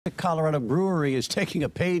The Colorado brewery is taking a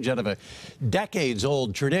page out of a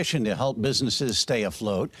decades-old tradition to help businesses stay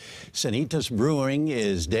afloat. Sanitas Brewing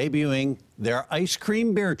is debuting their ice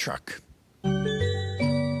cream beer truck.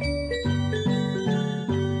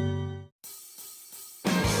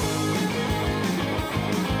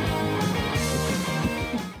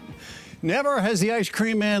 Never has the ice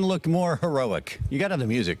cream man looked more heroic. You got to have the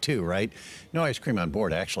music too, right? No ice cream on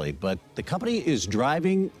board, actually, but the company is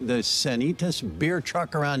driving the Sanitas beer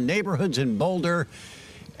truck around neighborhoods in Boulder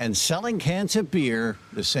and selling cans of beer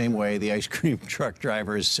the same way the ice cream truck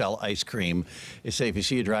drivers sell ice cream. They say if you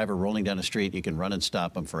see a driver rolling down the street, you can run and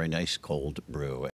stop them for a nice cold brew.